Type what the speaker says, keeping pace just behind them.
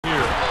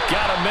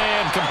got a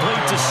man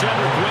complete to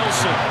Cedric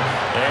Wilson.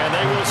 And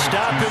they will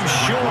stop him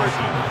short.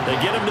 They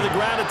get him to the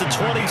ground at the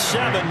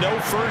 27. No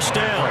first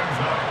down.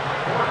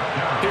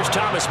 Here's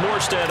Thomas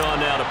Morstead on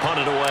now to punt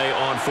it away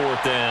on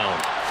 4th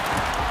down.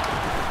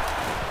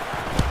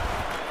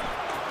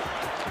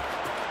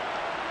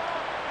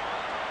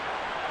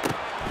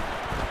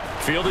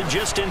 Fielded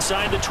just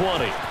inside the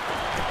 20.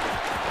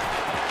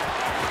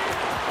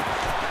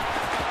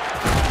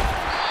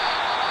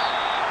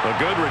 A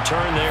good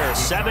return there,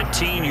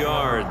 17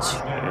 yards.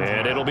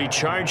 And it'll be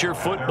Charger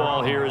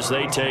football here as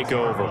they take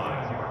over.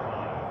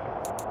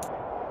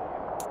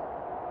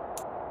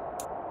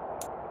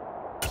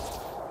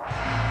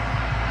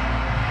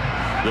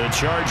 The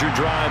Charger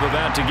drive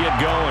about to get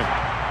going.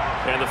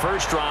 And the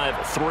first drive,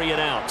 3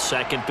 and out.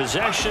 Second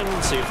possession,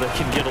 see if they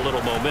can get a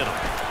little momentum.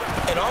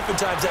 And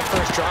oftentimes that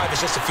first drive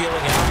is just a feeling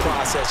out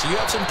process. You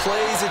have some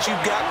plays that you've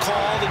got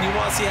called and you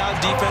want to see how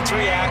the defense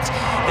reacts.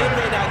 They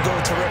may not go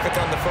terrific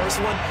on the first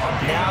one.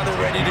 Now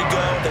they're ready to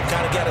go. They've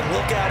kind of got to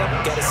look at them,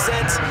 get a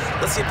sense.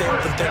 Let's see if they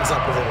open things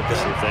up a little bit.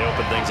 See if they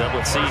open things up.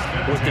 Let's see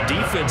what the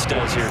defense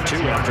does here,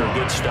 too, after a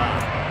good stop.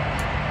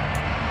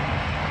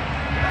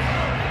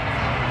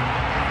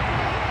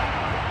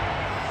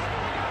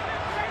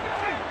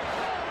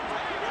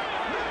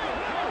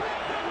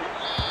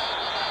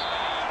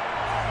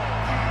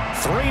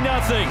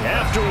 Nothing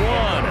after 1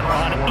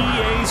 on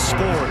EA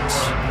Sports.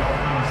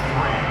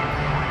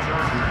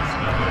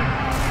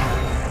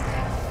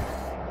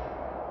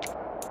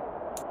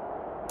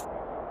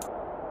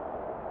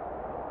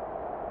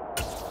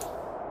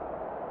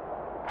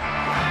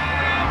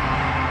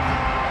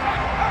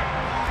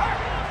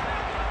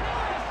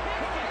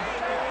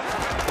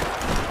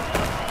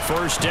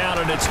 First down,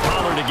 and it's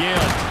Pollard again.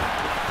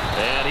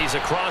 And he's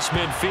across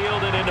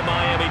midfield and into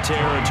Miami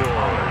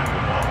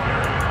territory.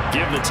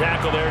 Give the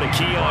tackle there to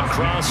Keon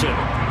Crossan.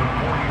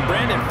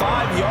 Brandon,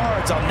 5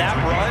 yards on that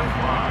run.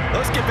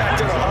 Let's get back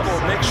to the huddle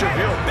and make sure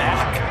you're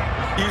back.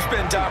 You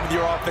spend time with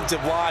your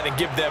offensive line and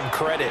give them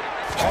credit.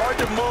 Hard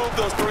to move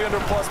those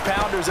 300-plus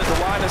pounders at the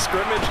line of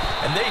scrimmage,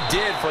 and they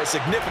did for a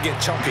significant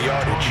chunk of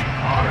yardage.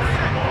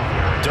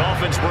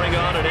 Dolphins bring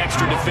on an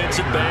extra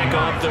defensive back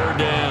on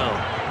 3rd down.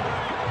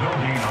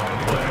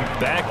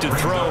 Back to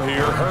throw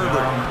here,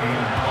 Herbert.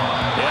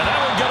 Yeah, that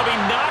one's going to be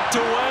knocked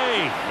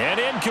away and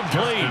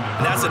incomplete.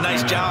 And that's a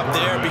nice job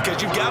there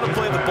because you've got to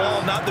play the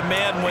ball, not the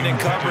man when in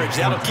coverage.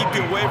 That'll keep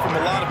you away from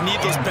a lot of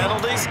needless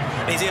penalties,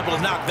 and he's able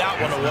to knock that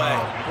one away.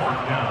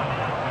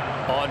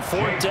 On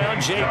 4th down,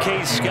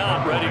 J.K.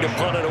 Scott ready to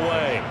punt it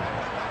away.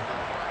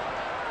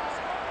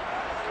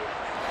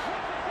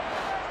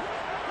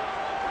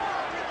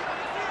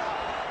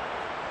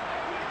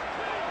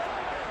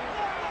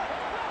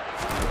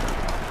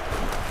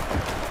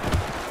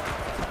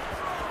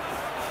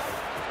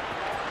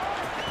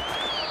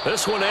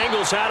 This one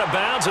angles out of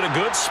bounds at a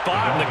good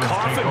spot in the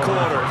coffin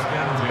corner.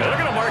 They're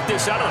going to mark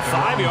this out of the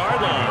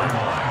 5-yard line.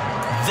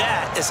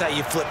 That is how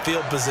you flip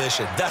field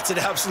position. That's an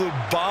absolute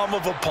bomb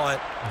of a punt.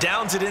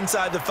 Downs it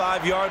inside the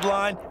 5-yard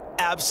line.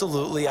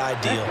 Absolutely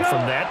ideal.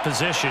 From that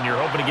position, you're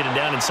hoping to get it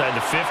down inside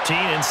the 15,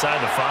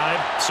 inside the 5.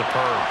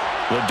 Superb.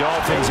 The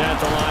Dolphins at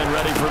the line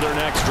ready for their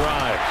next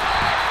drive.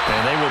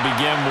 And they will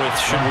begin with,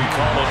 should we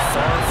call it,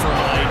 far from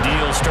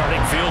ideal starting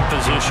field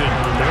position.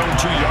 Their own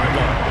 2-yard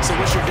line. So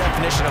what's your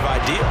definition of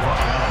ideal?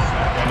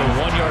 The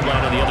 1-yard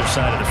line on the other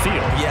side of the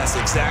field. Yes,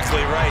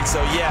 exactly right. So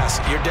yes,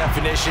 your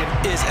definition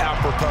is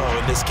apropos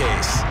in this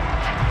case.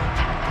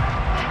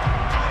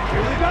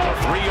 Here we go. A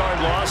 3-yard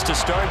loss to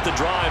start the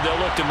drive. They'll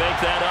look to make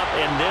that up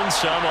and then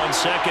some on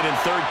 2nd and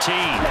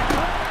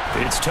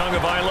 13. It's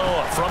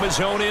Tagovailoa from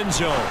his own end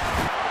zone.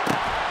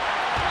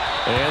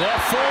 And that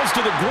falls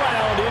to the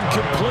ground,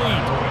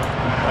 incomplete.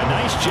 A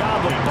nice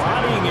job of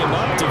bodying him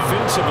up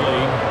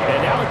defensively, and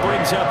now it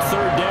brings up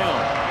 3rd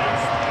down.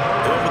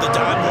 Going with a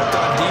dime look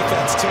on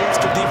defense. 2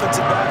 extra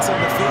defensive backs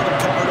on the field and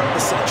covered up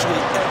essentially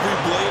every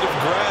blade of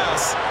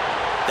grass.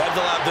 That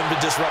allowed them to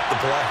disrupt the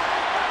play.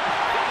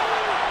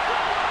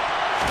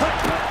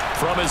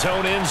 From his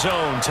own end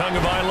zone,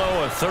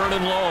 Tagovailoa, 3rd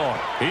and long.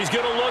 He's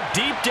going to look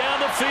deep down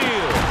the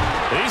field.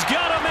 He's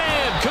got a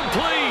man,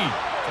 complete.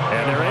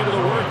 And they're able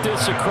to work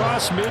this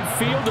across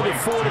midfield to the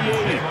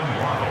 48.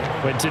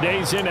 But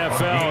today's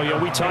NFL,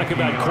 we talk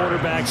about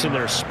quarterbacks and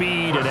their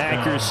speed and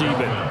accuracy,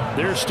 but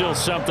there's still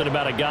something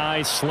about a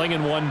guy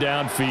slinging one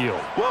downfield.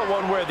 Well,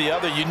 one way or the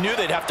other, you knew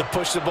they'd have to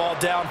push the ball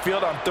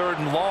downfield on 3rd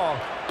and long,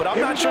 but I'm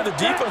not sure the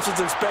defense was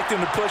expecting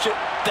to push it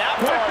that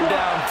far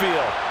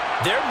downfield.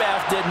 Their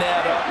math didn't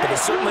add up, but it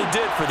certainly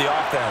did for the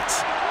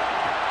offense.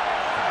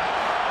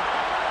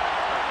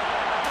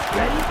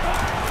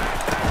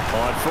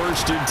 On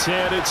 1st and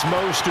 10, it's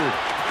Mostert.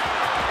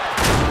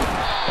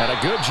 And a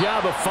good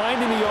job of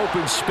finding the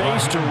open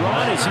space to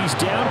run as he's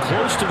down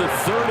close to the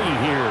 30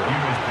 here.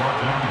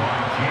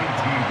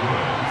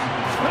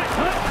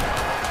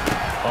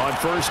 On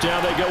 1st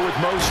down, they go with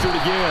Mostert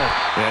again.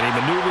 And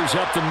he maneuvers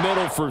up the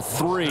middle for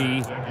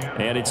 3,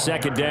 and it's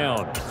 2nd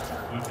down.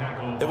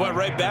 They went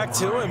right back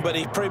to him, but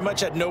he pretty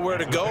much had nowhere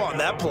to go on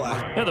that play.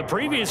 Yeah, the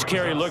previous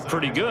carry looked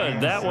pretty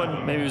good. That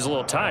one, maybe he was a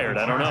little tired.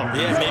 I don't know.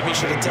 Yeah, maybe he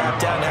should have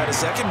tapped out and had a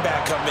second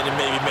back come in and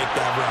maybe make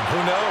that run.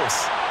 Who knows?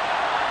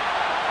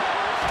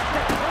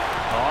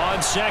 On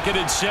 2nd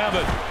and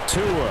 7,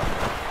 Tua.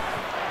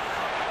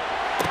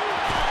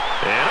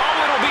 And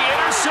it'll be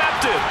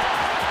intercepted.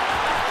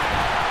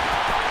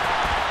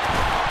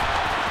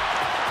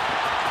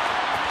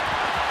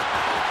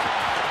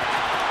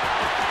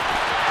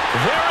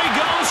 There he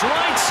goes,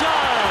 right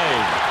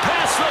side.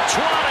 Past the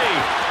 20.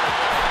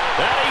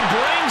 And he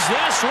brings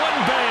this one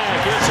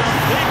back. It's a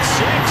pick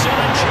six and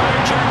a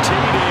Charger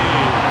TD.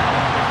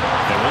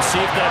 And we'll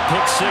see if that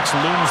pick six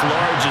looms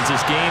large as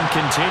this game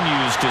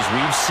continues, because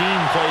we've seen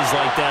plays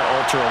like that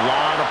alter a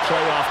lot of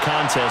playoff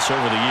contests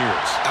over the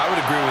years. I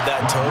would agree with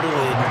that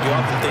totally. You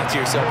often think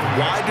to yourself,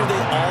 why do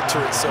they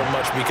alter it so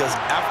much? Because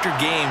after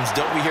games,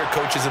 don't we hear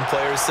coaches and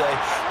players say,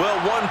 well,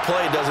 one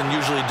play doesn't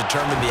usually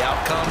determine the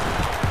outcome?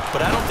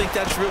 But I don't think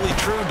that's really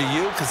true, do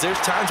you? Because there's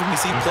times when we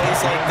see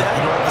plays like that,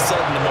 and all of a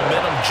sudden the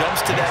momentum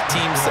jumps to that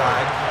team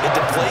side, it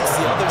deflates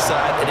the other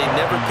side, and they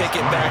never pick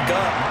it back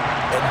up.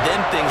 And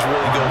then things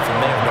really go from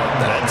there, don't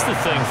they? That's the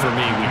thing for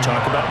me. We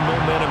talk about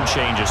momentum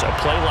changes. A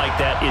play like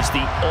that is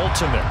the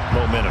ultimate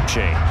momentum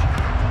change.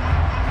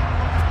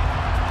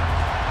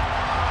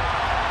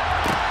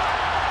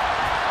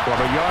 From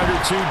a yard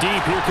or two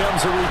deep, here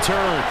comes a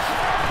return.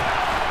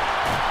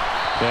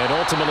 And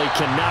ultimately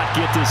cannot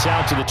get this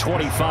out to the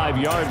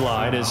 25-yard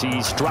line as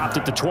he's dropped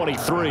at the 23.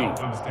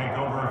 Dolphins take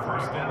over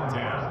 1st and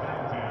 10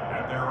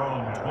 at their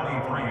own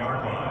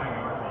 23-yard line.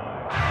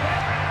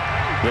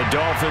 The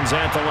Dolphins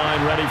at the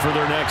line, ready for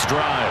their next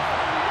drive.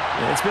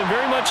 It's been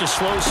very much a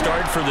slow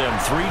start for them.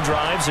 3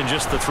 drives and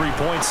just the 3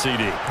 points,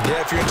 CD. Yeah,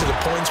 if you're into the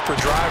points per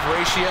drive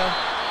ratio,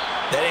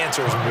 that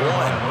answer is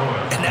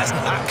 1. And that's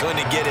not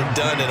going to get it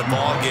done in a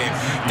ball game.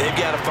 They've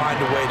got to find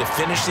a way to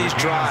finish these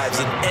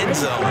drives in end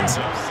zones,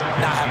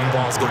 not having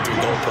balls go through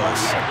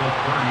goalposts.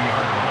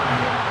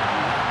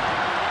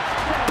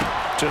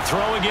 To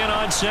throw again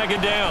on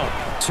 2nd down.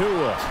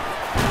 Tua.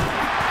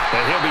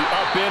 And he'll be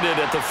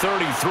upended at the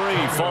 33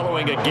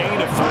 following a gain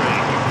of 3.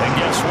 And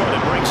guess what?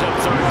 It brings up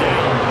 3rd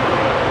down.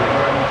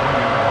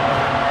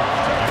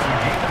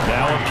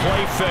 Now a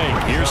play fake.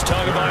 Here's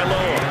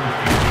Tagovailoa.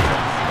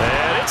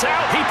 And it's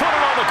out. He put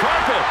it on the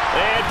carpet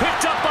and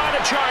picked up by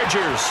the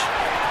Chargers.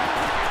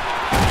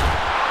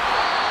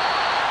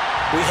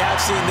 We have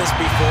seen this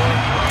before,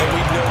 and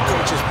we know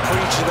coaches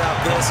preach about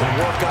this and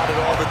work on it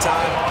all the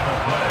time.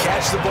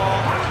 Catch the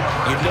ball.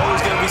 You know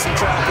there's going to be some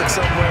traffic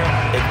somewhere.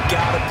 They've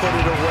got to put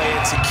it away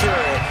and secure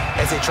it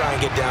as they try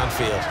and get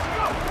downfield.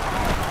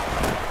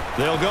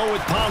 They'll go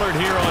with Pollard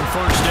here on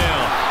 1st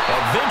down.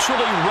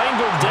 Eventually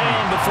wrangled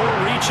down before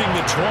reaching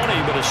the 20,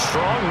 but a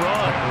strong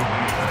run.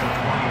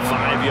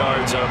 5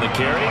 yards on the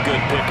carry.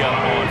 Good pickup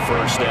on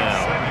 1st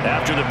down.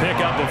 After the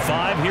pickup of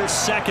 5, here's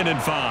 2nd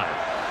and 5.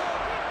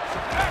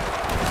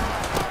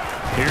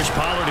 Here's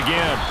Pollard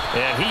again,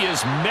 and he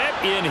is met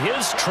in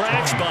his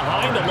tracks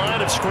behind the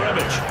line of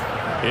scrimmage.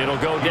 It'll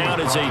go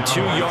down as a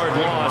 2-yard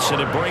loss,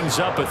 and it brings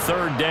up a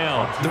 3rd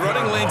down. The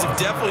running lanes have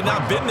definitely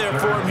not been there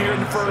for him here in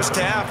the first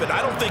half, and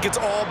I don't think it's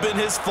all been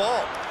his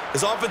fault.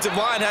 His offensive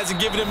line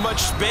hasn't given him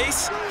much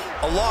space.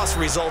 A loss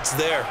results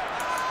there.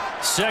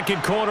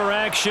 2nd quarter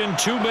action,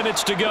 2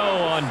 minutes to go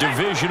on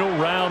divisional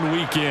round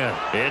weekend.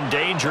 In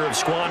danger of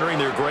squandering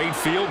their great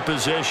field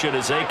position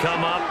as they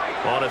come up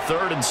on a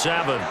 3rd and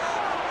 7.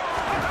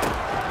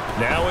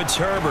 Now it's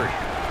Herbert.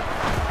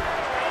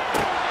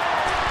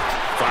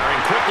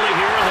 Firing quickly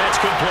here, and that's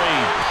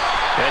complete.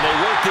 And they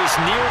work this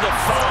near the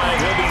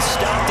 5. He'll be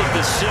stopped at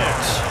the 6.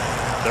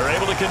 They're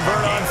able to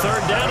convert on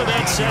 3rd down, and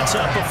that sets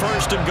up a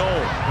 1st and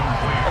goal.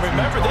 And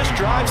remember, this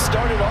drive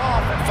started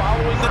off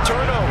following the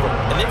turnover,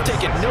 and they've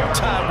taken no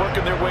time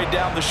working their way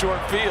down the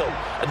short field.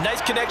 A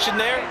nice connection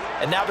there,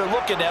 and now they're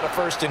looking at a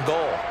 1st and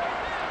goal.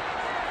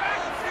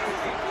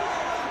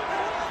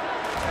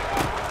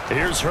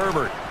 Here's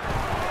Herbert.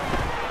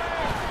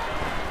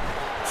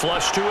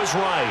 Flush to his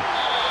right.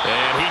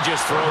 And he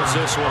just throws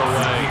this one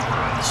away.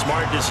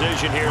 Smart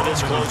decision here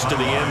this close to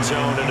the end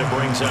zone, and it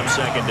brings up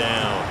 2nd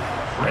down.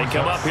 They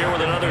come up here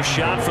with another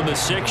shot from the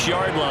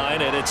 6-yard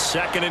line, and it's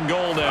 2nd and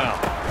goal now.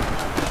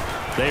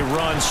 They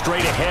run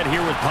straight ahead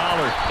here with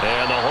Pollard.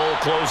 And the hole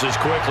closes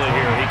quickly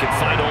here. He can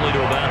fight only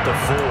to about the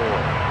 4.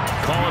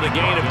 Calling a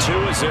gain of 2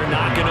 as they're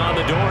knocking on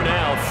the door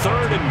now.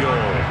 3rd and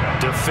goal.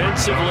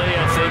 Defensively,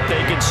 I think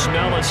they can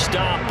smell a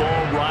stop.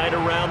 Ball right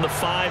around the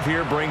 5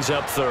 here, brings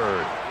up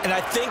 3rd. And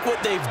I think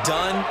what they've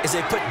done is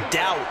they put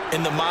doubt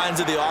in the minds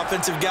of the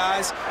offensive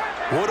guys.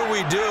 What do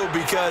we do?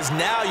 Because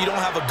now you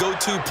don't have a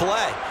go-to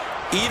play.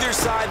 Either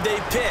side they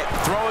pick,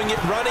 throwing it,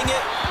 running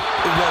it,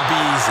 it won't be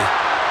easy.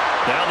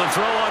 Now the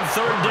throw on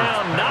 3rd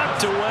down,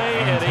 knocked away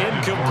and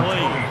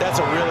incomplete. That's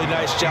a really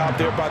nice job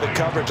there by the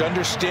coverage,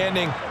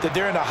 understanding that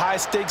they're in a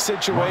high-stakes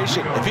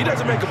situation. If he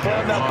doesn't make a play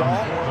on that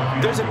ball,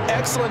 there's an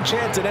excellent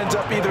chance it ends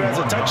up either as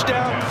a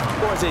touchdown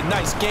or as a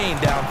nice gain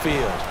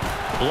downfield.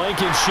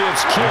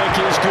 Blankenship's kick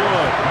is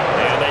good.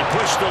 And they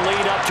push the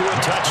lead up to a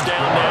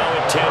touchdown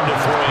now at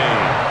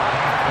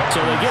 10-3.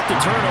 So they get the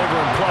turnover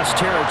in plus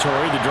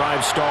territory. The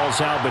drive stalls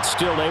out, but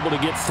still able to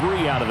get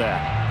 3 out of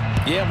that.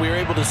 Yeah, we were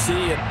able to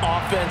see an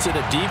offense and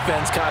a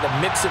defense kind of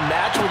mix and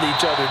match with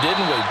each other,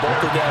 didn't we? Both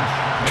of them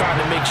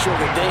trying to make sure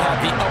that they have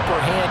the upper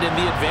hand and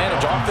the advantage.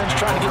 Offense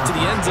trying to get to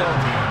the end zone.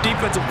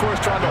 Defense, of course,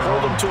 trying to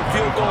hold them to a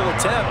field goal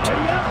attempt.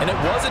 And it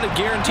wasn't a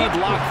guaranteed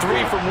lock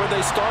 3 from where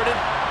they started.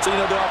 So, you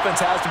know, the offense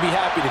has to be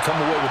happy to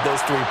come away with those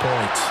 3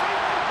 points.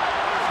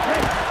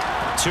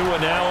 Tua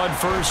now on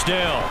first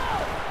down.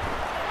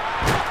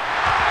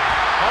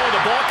 Oh,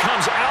 the ball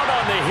comes out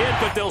on the hit,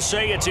 but they'll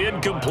say it's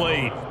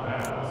incomplete.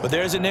 But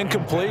there's an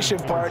incompletion,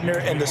 partner,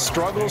 and the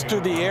struggles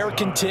through the air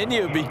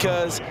continue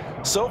because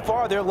so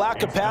far their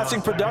lack of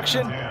passing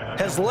production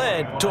has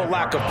led to a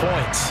lack of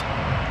points.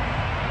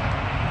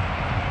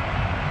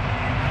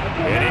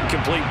 An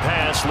incomplete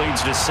pass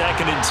leads to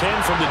 2nd and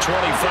 10 from the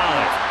 25.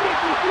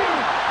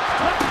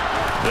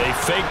 They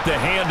fake the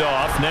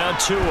handoff. Now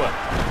Tua.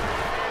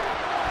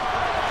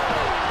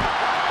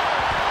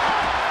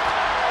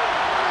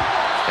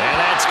 And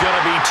that's going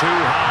to be too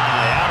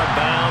high. Out of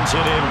bounds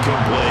and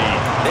incomplete.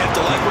 They have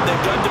to like what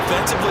they've done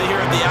defensively here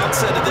at the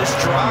outset of this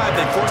drive.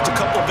 They forced a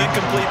couple of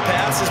incomplete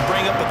passes,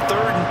 bring up a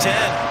 3rd and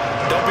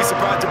 10. Don't be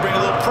surprised to bring a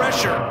little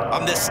pressure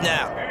on this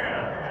snap.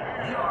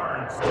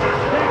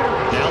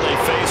 Now they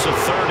face a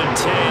 3rd and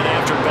 10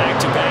 after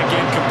back-to-back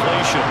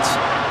incompletions.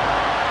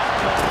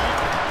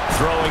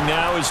 Throwing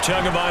now is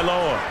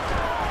Tagovailoa.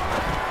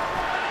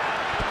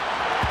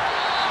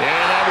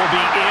 And that will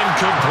be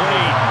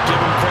incomplete. Give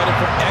them credit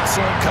for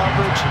excellent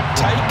coverage,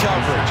 tight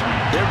coverage.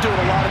 They're doing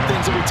a lot of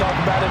things that we talk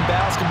about in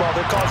basketball.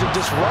 They're causing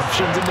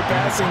disruptions in the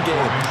passing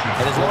game.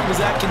 And as long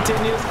as that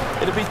continues,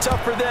 it'll be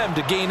tough for them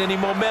to gain any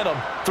momentum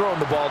throwing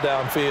the ball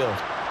downfield.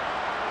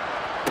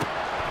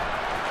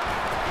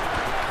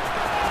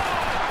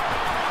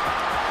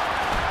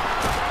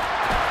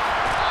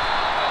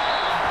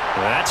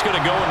 That's going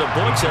to go in the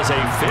books as a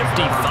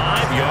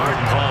 55-yard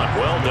punt.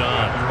 Well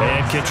done.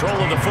 And control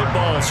of the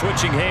football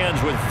switching hands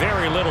with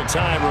very little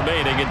time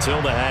remaining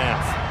until the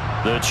half.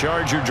 The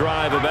Charger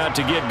drive about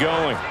to get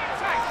going.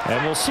 And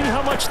we'll see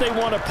how much they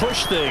want to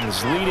push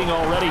things, leading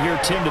already here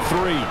 10-3.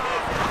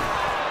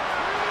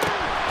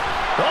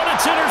 Oh,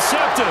 it's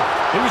intercepted.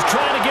 He was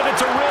trying to get it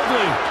to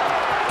Ridley.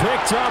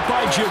 Picked up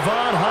by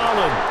Javon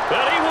Holland.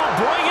 And he will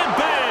bring it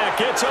back.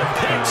 It's a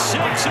pick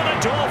 6 and a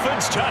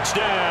Dolphins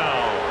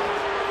touchdown.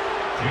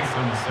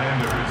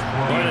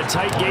 In a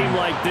tight game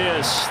like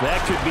this, that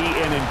could be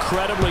an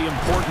incredibly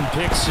important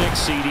pick 6,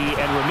 CD.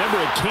 And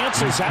remember, it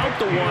cancels out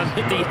the one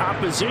that the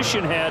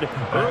opposition had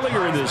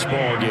earlier in this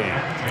ball game.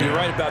 You're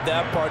right about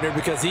that, partner,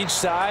 because each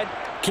side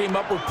came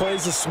up with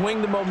plays to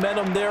swing the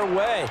momentum their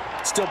way.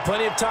 Still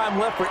plenty of time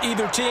left for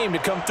either team to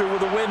come through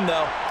with a win,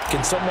 though.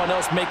 Can someone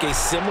else make a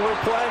similar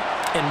play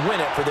and win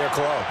it for their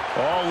club?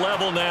 All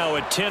level now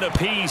at 10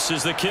 apiece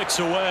as the kick's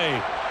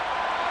away.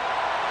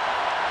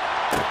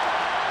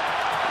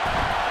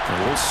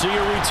 We'll see a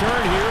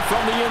return here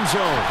from the end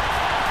zone.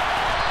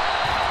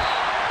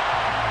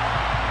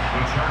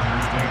 The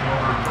Chargers take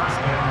over 1st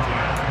and 10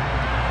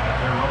 at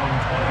their own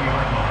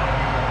 20-yard line.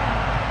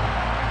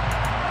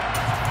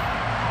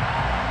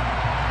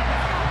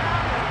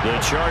 The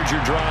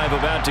Charger drive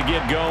about to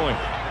get going.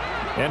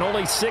 And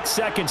only 6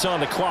 seconds on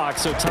the clock,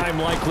 so time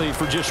likely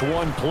for just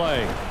one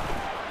play.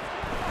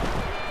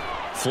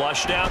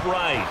 Flushed out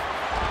right.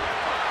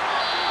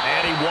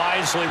 And he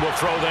wisely will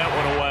throw that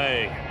one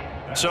away.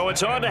 So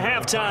it's on to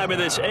halftime in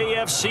this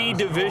AFC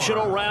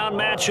divisional round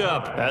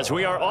matchup as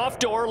we are off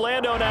to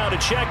Orlando now to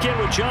check in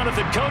with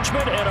Jonathan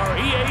Coachman and our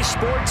EA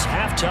Sports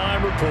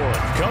halftime report.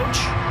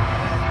 Coach?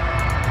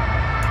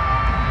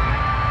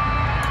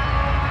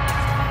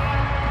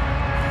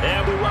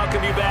 And we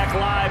welcome you back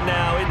live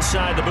now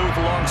inside the booth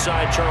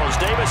alongside Charles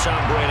Davis.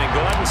 I'm Brandon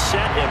Gordon,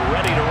 set and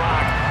ready to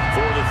rock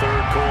for the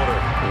 3rd quarter.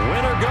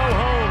 Win or go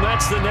home,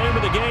 that's the name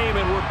of the game,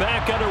 and we're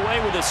back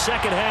underway with the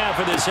second half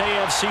of this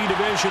AFC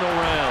divisional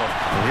round.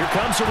 And here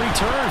comes a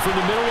return from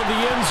the middle of the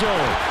end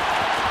zone.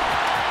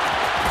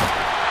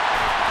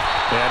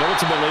 And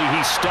ultimately,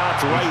 he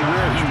stopped right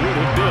where he would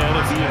have been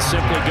if he had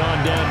simply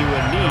gone down to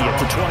a knee at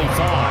the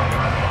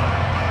 25.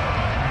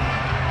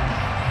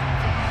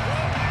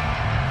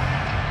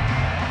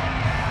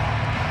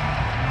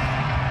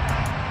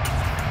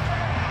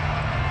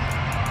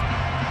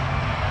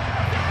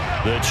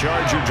 The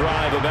Charger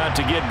drive about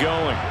to get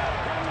going.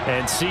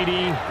 And,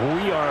 CD,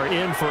 we are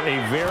in for a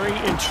very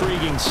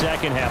intriguing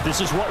second half.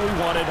 This is what we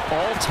wanted,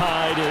 all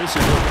tied. This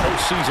is what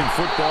postseason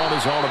football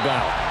is all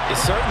about. It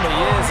certainly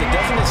is. And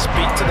doesn't it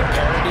speak to the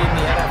parity in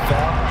the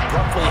NFL?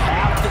 Roughly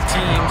half the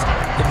teams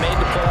that made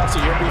the playoffs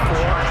a year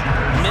before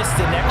miss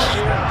the next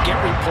year,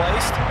 get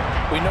replaced.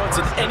 We know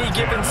it's an any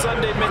given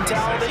Sunday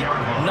mentality.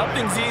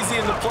 Nothing's easy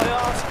in the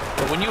playoffs,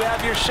 but when you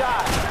have your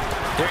shot,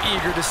 they're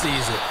eager to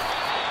seize it.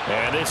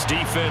 And this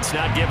defense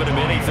not giving him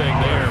anything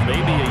there.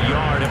 Maybe a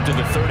yard up to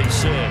the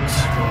 36.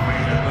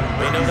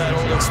 We know that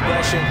old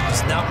expression,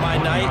 it's not my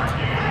night.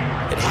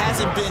 It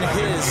hasn't been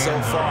his so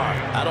far.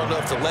 I don't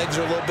know if the legs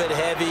are a little bit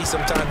heavy.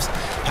 Sometimes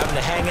having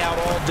to hang out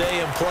all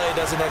day and play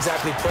doesn't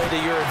exactly play to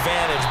your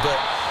advantage, but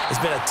it's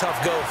been a tough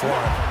go for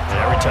him.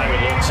 And every time he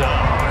looks up,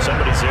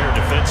 somebody's there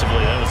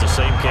defensively. That was the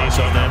same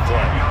case on that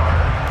play.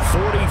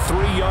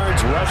 43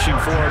 yards rushing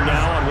for him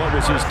now on what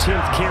was his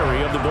 10th carry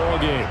of the ball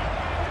game.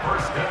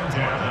 First and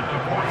 10 at the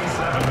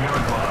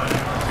 47-yard line.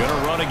 Going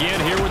to run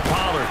again here with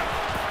Pollard.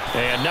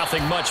 And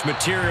nothing much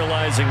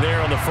materializing there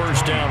on the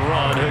first down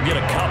run. He'll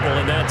get a couple,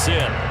 and that's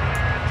it.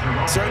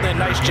 Certainly a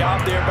nice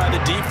job there by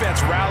the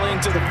defense rallying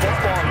to the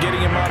football and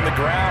getting him on the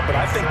ground, but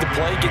I think the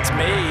play gets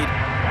made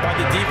by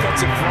the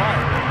defensive front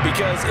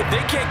because if they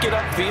can't get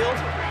upfield,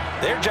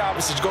 their job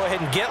is to go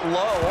ahead and get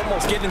low,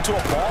 almost get into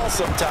a ball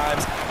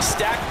sometimes,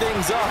 stack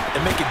things up,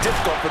 and make it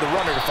difficult for the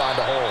runner to find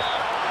a hole.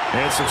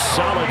 And some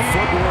solid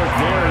footwork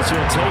there as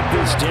he'll take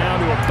this down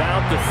to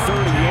about the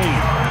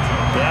 38.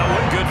 That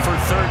one good for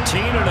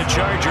 13 and a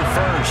Charger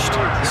first.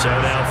 So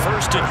now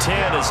 1st and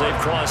 10 as they've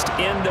crossed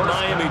into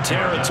Miami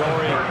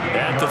territory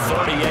at the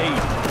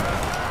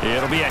 38.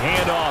 It'll be a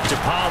handoff to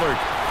Pollard.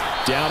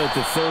 Down at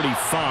the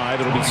 35,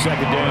 it'll be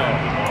second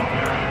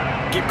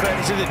down. Give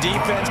credit to the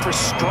defense for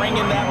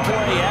stringing that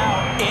play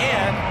out,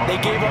 and they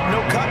gave up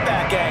no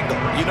cutback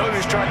angle. You know he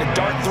was trying to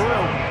dart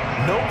through.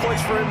 No place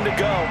for him to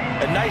go.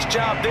 A nice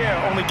job there,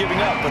 only giving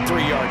up a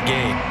 3-yard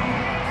gain.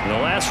 The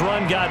last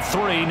run got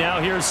 3. Now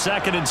here's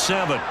 2nd and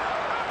 7.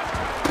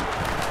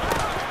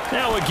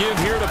 Now a give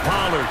here to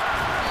Pollard.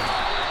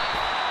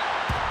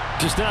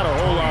 Just not a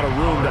whole lot of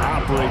room to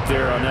operate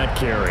there on that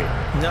carry.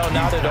 No,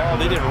 not at all.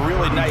 They did a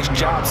really nice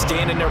job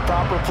staying in their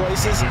proper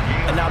places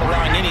and not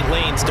allowing any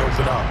lanes to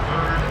open up.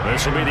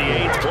 This will be the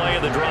 8th play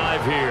of the drive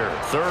here.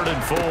 3rd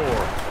and 4.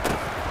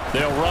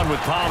 They'll run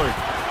with Pollard.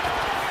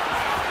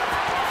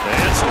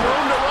 And some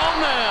room to roam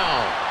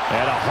now.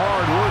 And a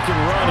hard-working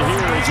run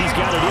here as he's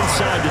got it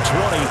inside the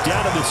 20,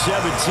 down to the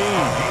 17.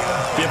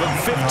 Give him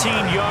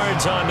 15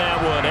 yards on that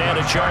one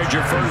and a Charger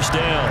first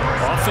down.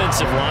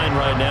 Offensive line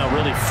right now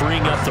really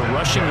freeing up the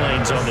rushing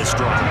lanes on this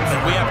drive.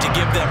 And we have to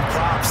give them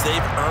props.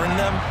 They've earned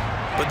them.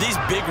 But these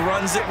big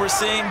runs that we're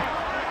seeing,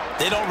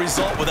 they don't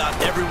result without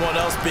everyone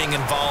else being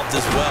involved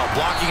as well.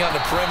 Blocking on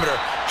the perimeter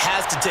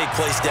has to take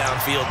place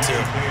downfield too.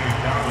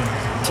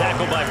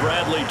 Tackled by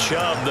Bradley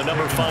Chubb, the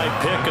number 5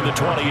 pick in the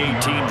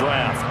 2018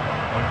 draft.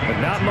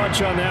 But not much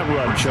on that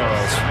run,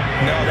 Charles.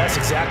 No, that's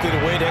exactly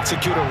the way to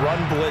execute a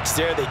run blitz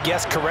there. They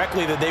guessed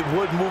correctly that they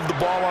would move the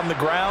ball on the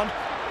ground,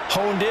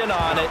 honed in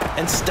on it,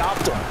 and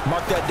stopped them.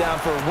 Mark that down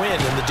for a win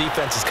in the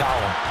defense's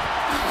column.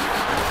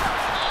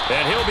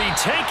 And he'll be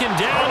taken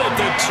down at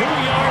the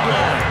 2-yard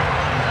line.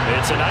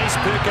 It's a nice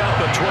pickup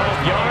of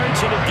 12 yards,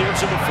 and it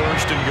gives him a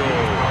 1st and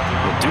goal.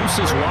 The deuce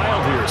is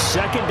wild here.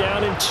 2nd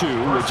down and 2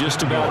 with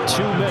just about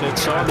 2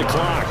 minutes on the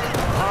clock.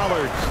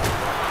 Pollard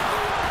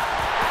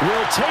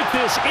will take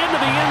this into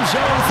the end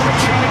zone for a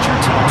Charger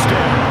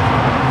touchdown.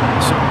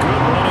 Some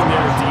good running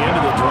there at the end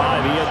of the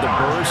drive. He had the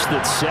burst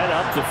that set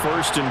up the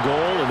 1st and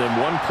goal, and then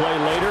one play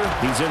later,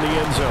 he's in the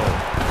end zone.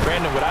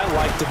 Brandon, what I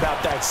liked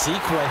about that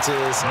sequence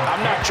is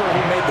I'm not sure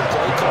who made the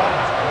play call,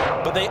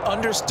 but they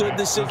understood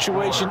the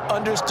situation,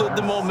 understood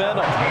the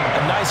momentum.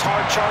 A nice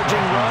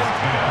hard-charging run,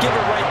 give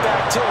it right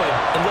back to him,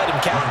 and let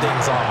him count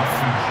things off.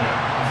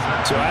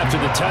 So after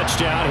the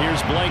touchdown,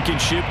 here's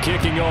Blankenship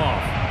kicking off.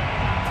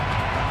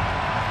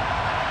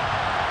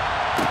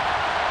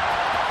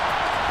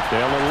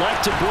 They'll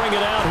elect to bring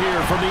it out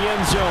here from the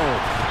end zone.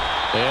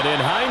 And in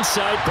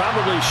hindsight,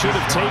 probably should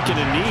have taken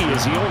a knee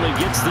as he only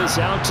gets this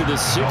out to the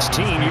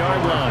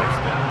 16-yard line.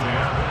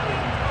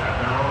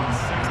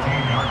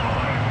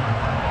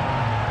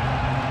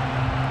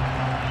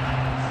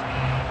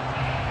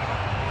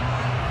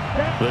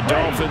 The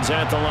Dolphins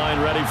at the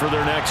line ready for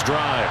their next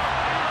drive.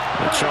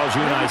 Charles,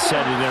 you and I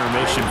said in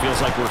intermission,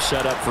 feels like we're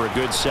set up for a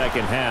good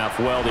second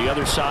half. Well, the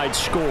other side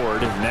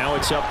scored. Now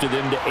it's up to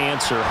them to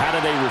answer. How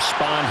do they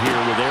respond here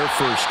with their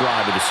first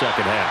drive of the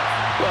second half?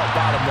 Well,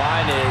 bottom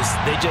line is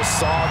they just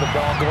saw the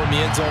ball go in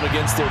the end zone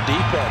against their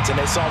defense, and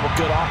they saw what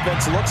good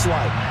offense looks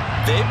like.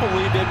 They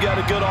believe they've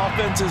got a good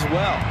offense as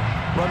well.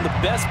 Run the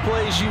best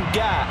plays you've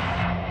got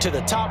to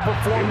the top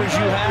performers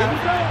you have,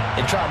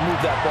 and try to move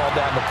that ball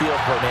down the field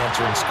for an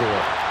answering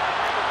score.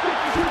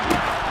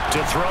 To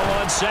throw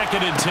on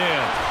 2nd and 10.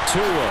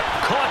 Tua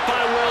caught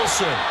by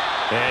Wilson.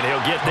 And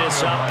he'll get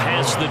this up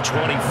past the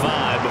 25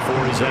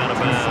 before he's out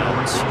of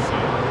bounds.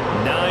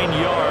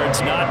 9 yards,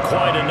 not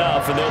quite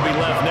enough, and they'll be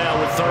left now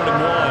with 3rd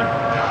and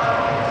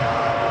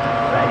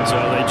 1. So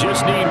they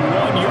just need 1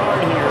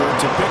 yard here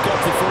to pick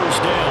up the first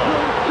down.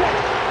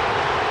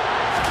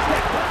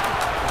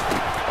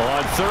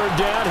 On 3rd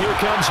down, here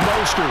comes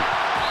Mostert.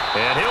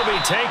 And he'll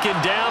be taken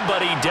down, but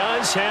he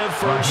does have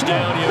first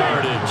down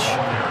yardage.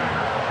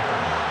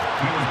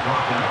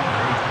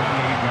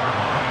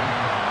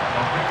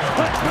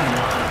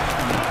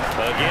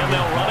 Again,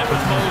 they'll run it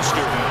with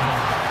Mostert.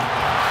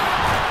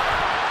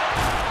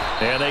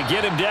 And they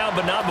get him down,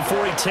 but not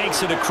before he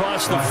takes it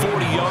across the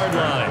 40-yard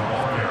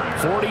line.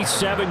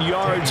 47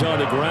 yards on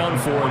the ground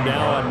for him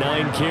now on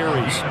 9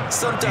 carries.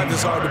 Sometimes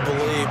it's hard to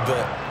believe,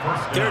 but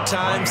there are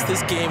times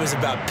this game is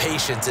about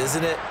patience,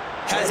 isn't it?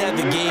 Hasn't had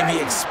the game he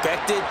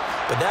expected,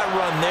 but that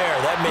run there,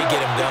 that may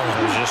get him going.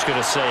 I was just going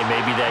to say,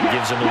 maybe that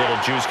gives him a little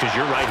juice, because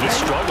you're right, he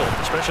struggled,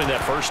 especially in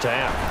that first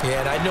half.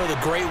 Yeah, and I know the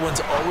great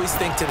ones always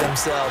think to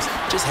themselves,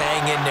 just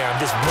hang in there. I'm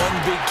just one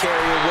big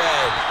carry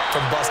away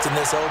from busting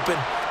this open.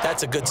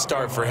 That's a good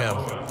start for him.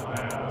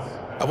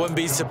 I wouldn't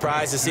be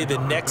surprised to see the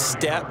next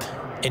step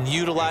in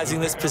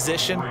utilizing this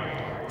position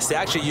is to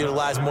actually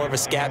utilize more of a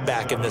scat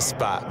back in this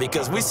spot,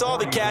 because we saw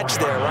the catch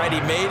there, right?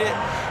 He made it.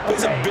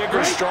 He's a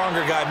bigger,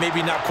 stronger guy,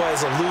 maybe not quite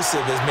as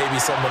elusive as maybe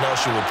someone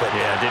else you would put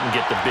there. Yeah, didn't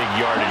get the big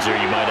yardage there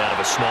you might out of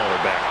a smaller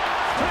back.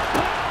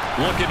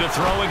 Looking to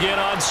throw again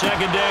on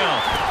second down.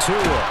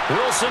 Tua.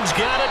 Wilson's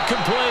got it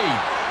complete.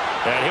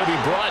 And he'll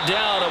be brought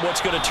down on what's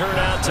going to turn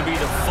out to be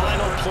the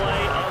final play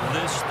of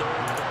this third.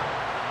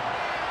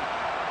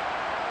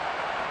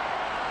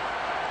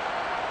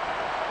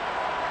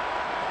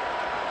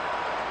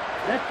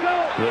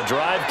 The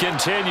drive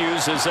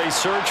continues as they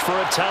search for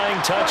a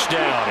tying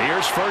touchdown.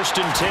 Here's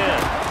 1st and 10.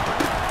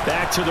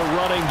 Back to the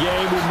running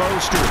game with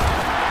Mostert.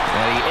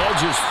 And he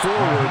edges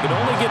forward, but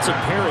only gets a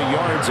pair of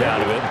yards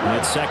out of it. And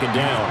it's 2nd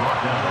down.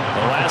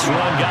 The last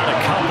run got a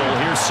couple.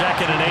 Here's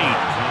 2nd and 8.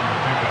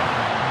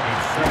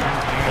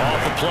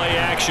 Off the play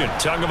action.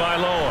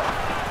 Tagovailoa.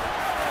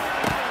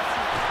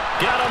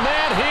 Got a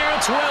man here.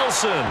 It's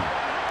Wilson.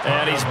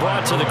 And he's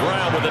brought to the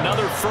ground with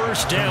another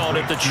 1st down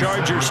at the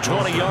Chargers'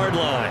 20-yard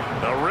line.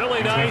 A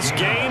really nice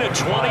gain of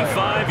 25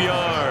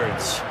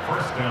 yards.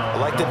 I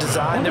like the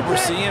design that we're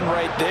seeing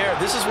right there.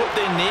 This is what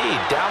they need.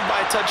 Down by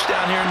a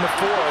touchdown here in the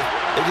 4th.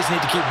 They just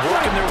need to keep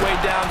working their way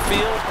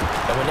downfield.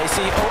 And when they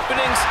see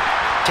openings,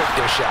 take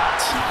their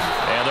shots.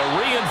 And the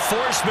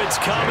reinforcements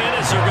come in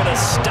as they're going to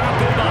stop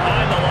him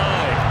behind the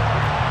line.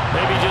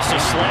 Maybe just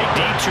a slight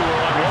detour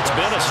on what's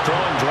been a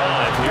strong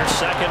drive. Here's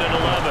 2nd and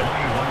 11.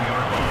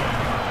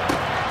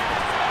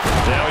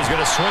 Now he's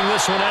going to swing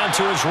this one out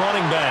to his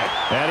running back.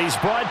 And he's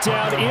brought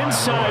down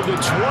inside the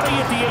 20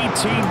 at the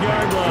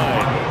 18-yard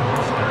line.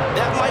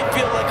 That might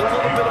feel like a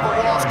little bit of a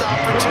lost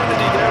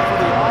opportunity there for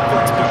the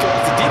offense,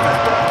 because the defense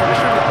put on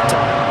pressure that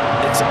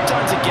time. And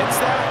sometimes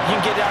against that, you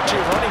can get out to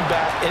your running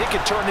back, and it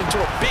can turn into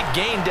a big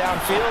gain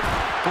downfield.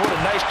 But what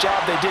a nice job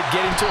they did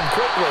getting to him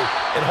quickly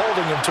and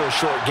holding him to a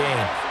short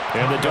gain.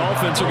 And the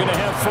Dolphins are going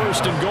to have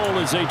 1st and goal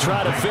as they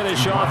try to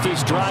finish off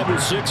this drive with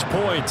 6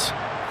 points.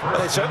 Well,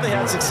 they certainly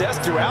had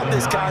success throughout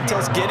this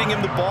contest, getting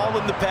him the ball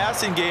in the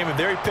passing game, and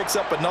there he picks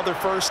up another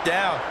 1st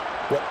down.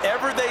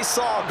 Whatever they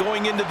saw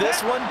going into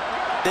this one,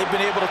 they've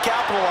been able to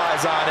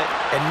capitalize on it,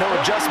 and no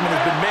adjustment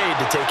has been made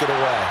to take it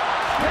away.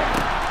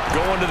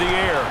 Going to the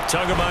air,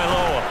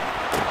 Tagovailoa.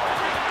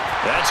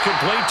 That's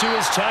complete to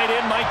his tight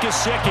end, Mike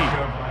Gesicki.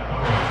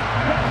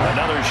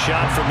 Another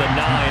shot from the 9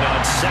 on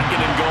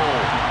 2nd and goal.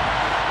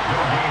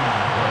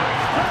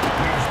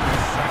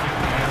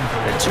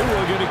 And Tua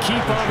going to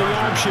keep on the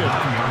option.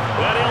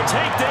 But he'll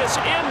take this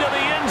into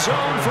the end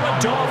zone for a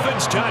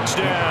Dolphins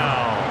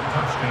touchdown.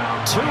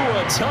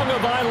 Tua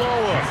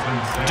Tagovailoa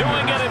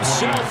doing it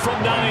himself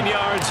from 9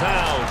 yards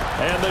out.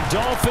 And the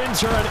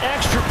Dolphins are an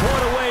extra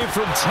point away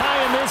from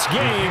tying this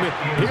game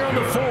here in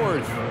the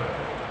 4th.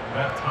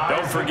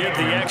 Don't forget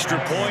the extra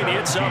point.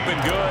 It's up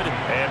and good.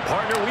 And,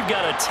 partner, we've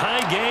got a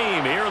tie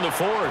game here in the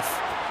 4th.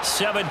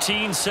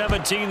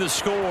 17-17 the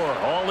score.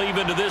 All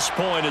even to this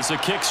point as the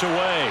kick's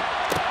away.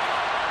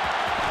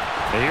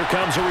 And here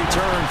comes a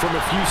return from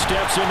a few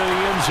steps into the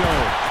end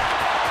zone.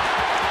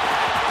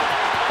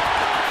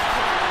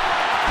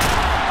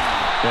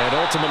 And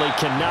ultimately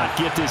cannot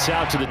get this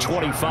out to the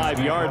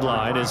 25-yard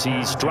line as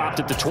he's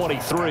dropped at the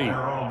 23.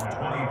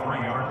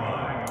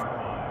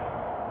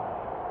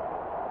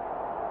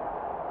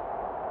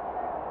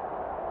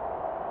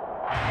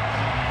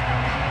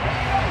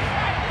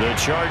 The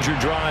Charger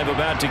drive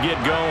about to get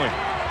going.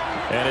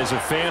 And as a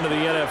fan of the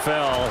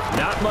NFL,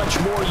 not much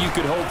more you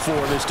could hope for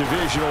in this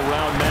divisional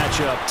round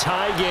matchup.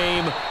 Tie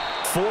game,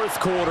 4th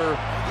quarter.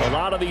 A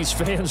lot of these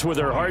fans with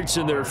their hearts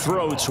in their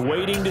throats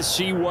waiting to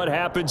see what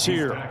happens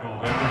here.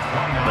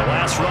 The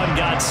last run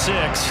got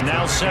 6,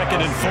 now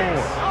 2nd and 4.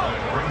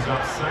 Brings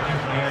up 2nd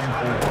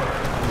and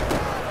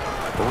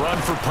 4. Run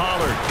for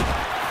Pollard.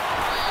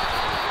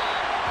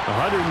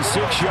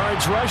 106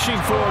 yards rushing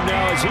for him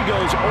now as he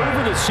goes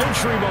over the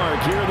century mark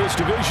here in this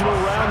divisional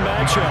round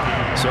matchup.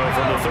 So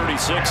from the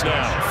 36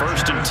 now,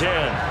 1st and 10.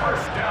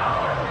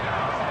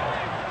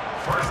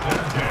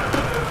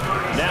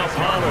 Now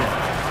Pollard.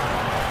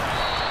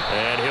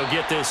 And he'll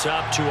get this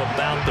up to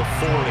about the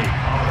 40.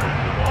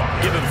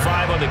 Give him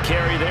 5 on the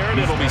carry there, and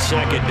it'll be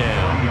 2nd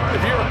down.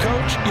 If you're a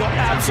coach, you'll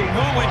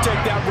absolutely take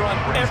that run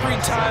every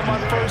time on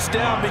 1st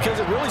down,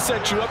 because it really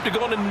sets you up to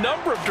go in a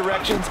number of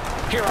directions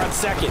here on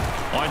 2nd.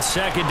 On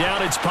 2nd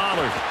down, it's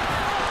Pollard.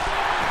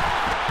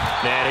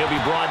 And he'll be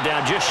brought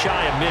down just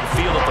shy of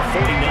midfield at the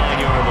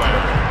 49-yard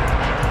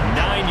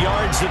line. 9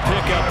 yards to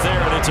pick up there,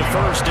 and it's a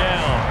 1st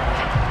down.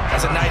 As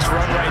has a nice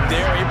run right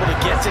there, able to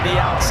get to the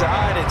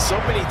outside, and so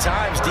many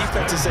times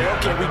defenses say,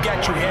 okay, we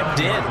got you hemmed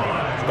in.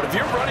 But if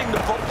you're running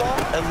the football,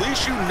 at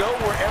least you know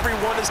where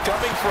everyone is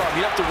coming from.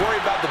 You don't have to worry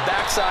about the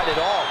backside at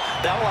all.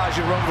 That allows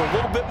you to run with a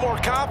little bit more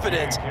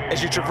confidence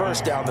as you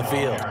traverse down the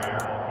field.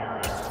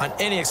 On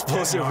any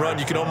explosive run,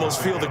 you can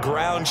almost feel the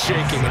ground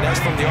shaking, and that's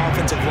from the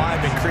offensive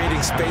linemen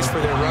creating space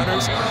for their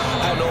runners.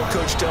 I had an old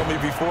coach tell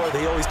me before,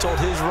 they always told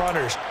his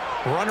runners,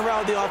 run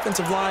around the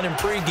offensive line in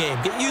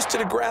pregame. Get used to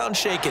the ground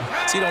shaking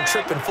so you don't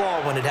trip and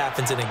fall when it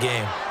happens in a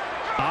game.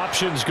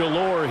 Options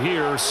galore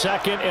here,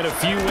 second and a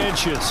few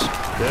inches.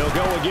 They'll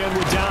go again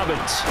with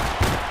Dobbins.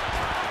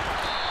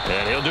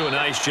 And he'll do a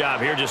nice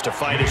job here just to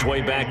fight his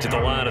way back to the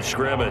line of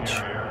scrimmage.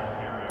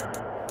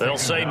 They'll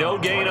say no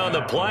gain on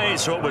the play,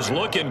 so it was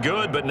looking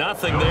good, but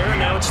nothing there.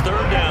 Now it's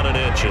third down and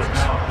inches.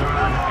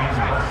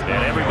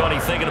 And everybody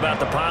thinking about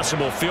the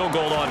possible field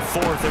goal on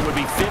fourth. It would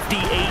be 58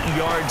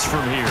 yards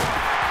from here.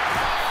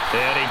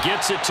 And he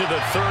gets it to the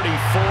 34.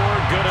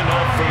 Good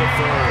enough for the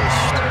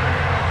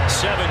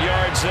first. 7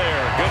 yards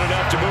there. Good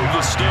enough to move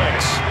the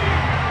sticks.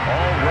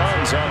 All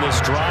runs on this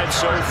drive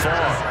so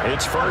far.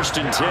 It's 1st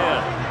and 10.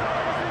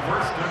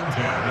 1st and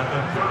 10 at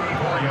the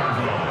 34-yard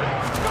line.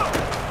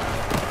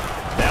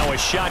 Now a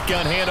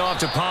shotgun handoff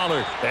to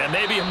Pollard. And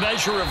maybe a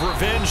measure of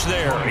revenge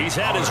there. He's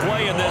had his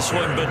way in this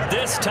one, but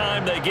this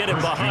time they get him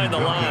behind the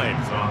line.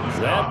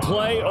 That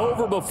play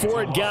over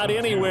before it got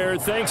anywhere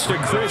thanks to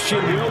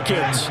Christian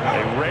Wilkins.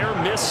 A rare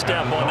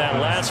misstep on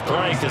that last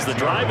play because the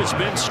drive has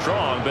been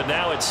strong, but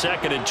now it's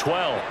 2nd and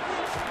 12.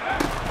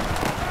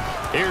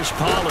 Here's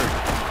Pollard.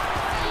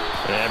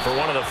 And for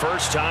one of the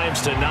first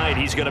times tonight,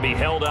 he's going to be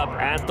held up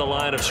at the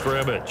line of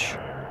scrimmage.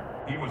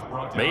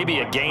 Maybe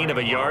a gain of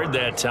a yard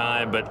that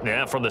time, but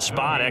yeah, from the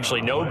spot,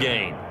 actually no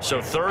gain. So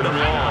 3rd and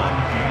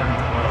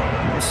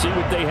long. Let's see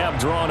what they have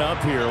drawn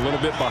up here. A little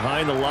bit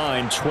behind the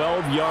line.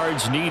 12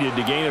 yards needed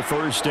to gain a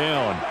 1st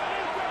down.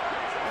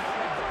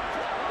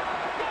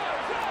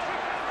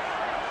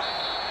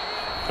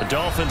 The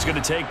Dolphins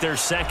going to take their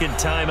 2nd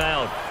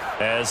timeout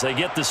as they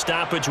get the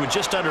stoppage with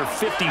just under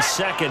 50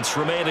 seconds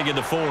remaining in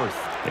the 4th.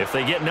 If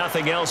they get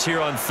nothing else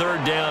here on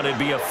 3rd down, it'd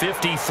be a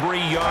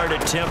 53-yard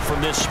attempt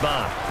from this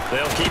spot.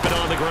 They'll keep it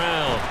on the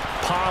ground.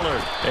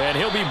 Pollard, and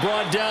he'll be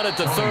brought down at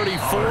the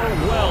 34,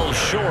 well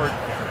short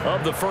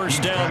of the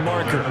 1st down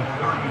marker.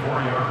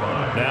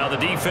 Now the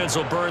defense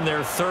will burn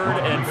their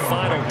 3rd and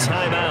final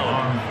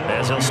timeout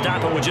as they'll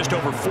stop it with just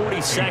over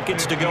 40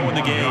 seconds to go in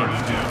the game.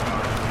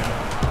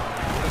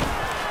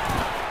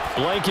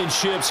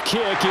 Blankenship's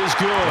kick is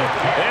good.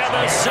 And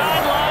the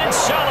sideline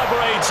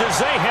celebrates as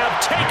they have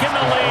taken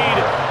the lead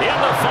in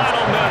the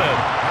final minute.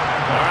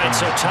 All right,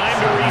 so time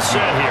to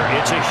reset here.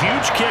 It's a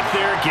huge kick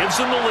there,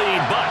 gives them the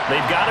lead, but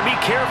they've got to be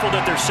careful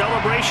that their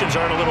celebrations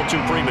aren't a little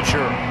too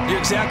premature.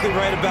 You're exactly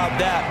right about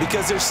that,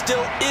 because there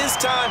still is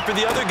time for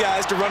the other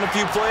guys to run a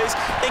few plays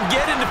and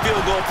get into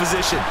field goal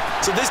position.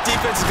 So this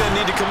defense is going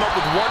to need to come up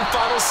with one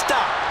final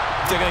stop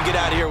if they're going to get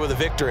out of here with a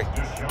victory.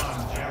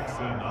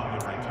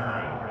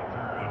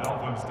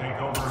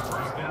 Take over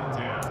 1st and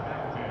 10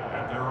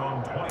 at their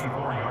own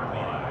 24-yard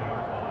line.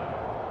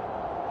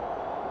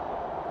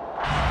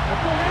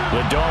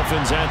 The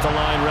Dolphins at the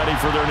line ready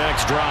for their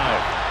next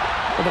drive.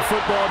 Well, the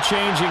football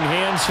changing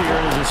hands here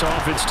as this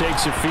offense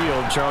takes the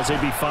field. Charles,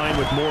 they'd be fine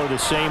with more of the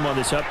same on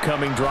this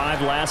upcoming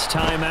drive. Last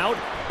time out,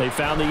 they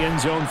found the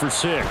end zone for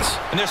 6.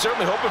 And they're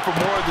certainly hoping for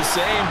more of the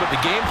same, but the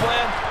game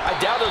plan, I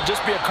doubt it'll just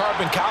be a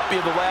carbon copy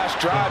of the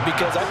last drive,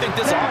 because I think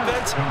this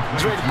offense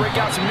is ready to break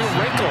out some new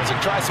wrinkles and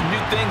try some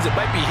new things that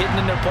might be hidden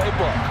in their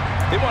playbook.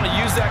 They want to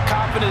use that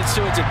confidence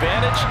to its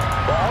advantage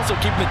while also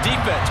keeping the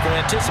defense from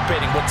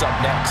anticipating what's up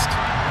next.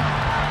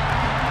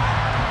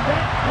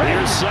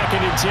 Here's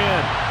 2nd and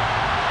 10.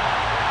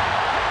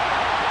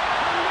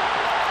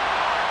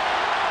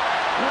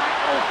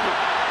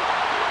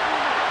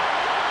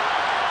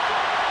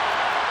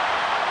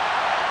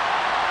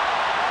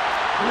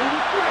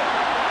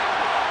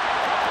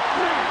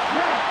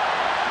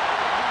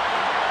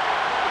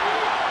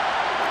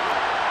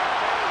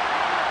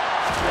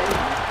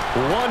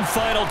 One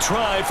final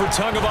try for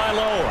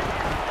Tagovailoa.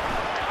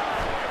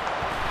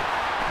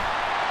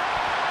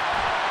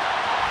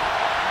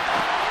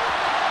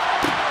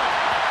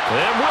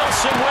 And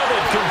Wilson with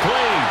it,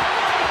 complete.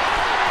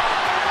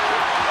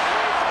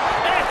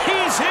 And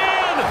he's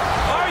in!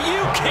 Are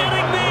you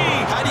kidding me?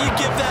 How do you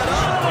give that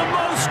up? One of the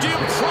most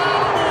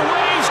improbable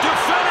ways to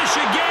finish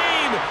a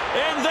game,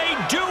 and they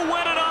do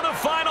win it on the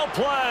final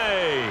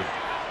play.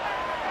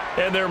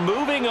 And they're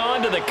moving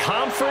on to the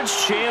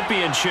conference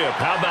championship.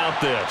 How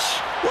about this?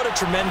 What a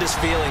tremendous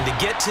feeling to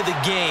get to the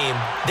game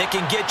that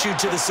can get you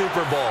to the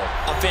Super Bowl.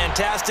 A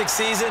fantastic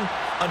season.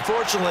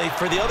 Unfortunately,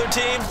 for the other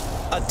team,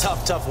 a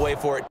tough way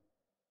for it.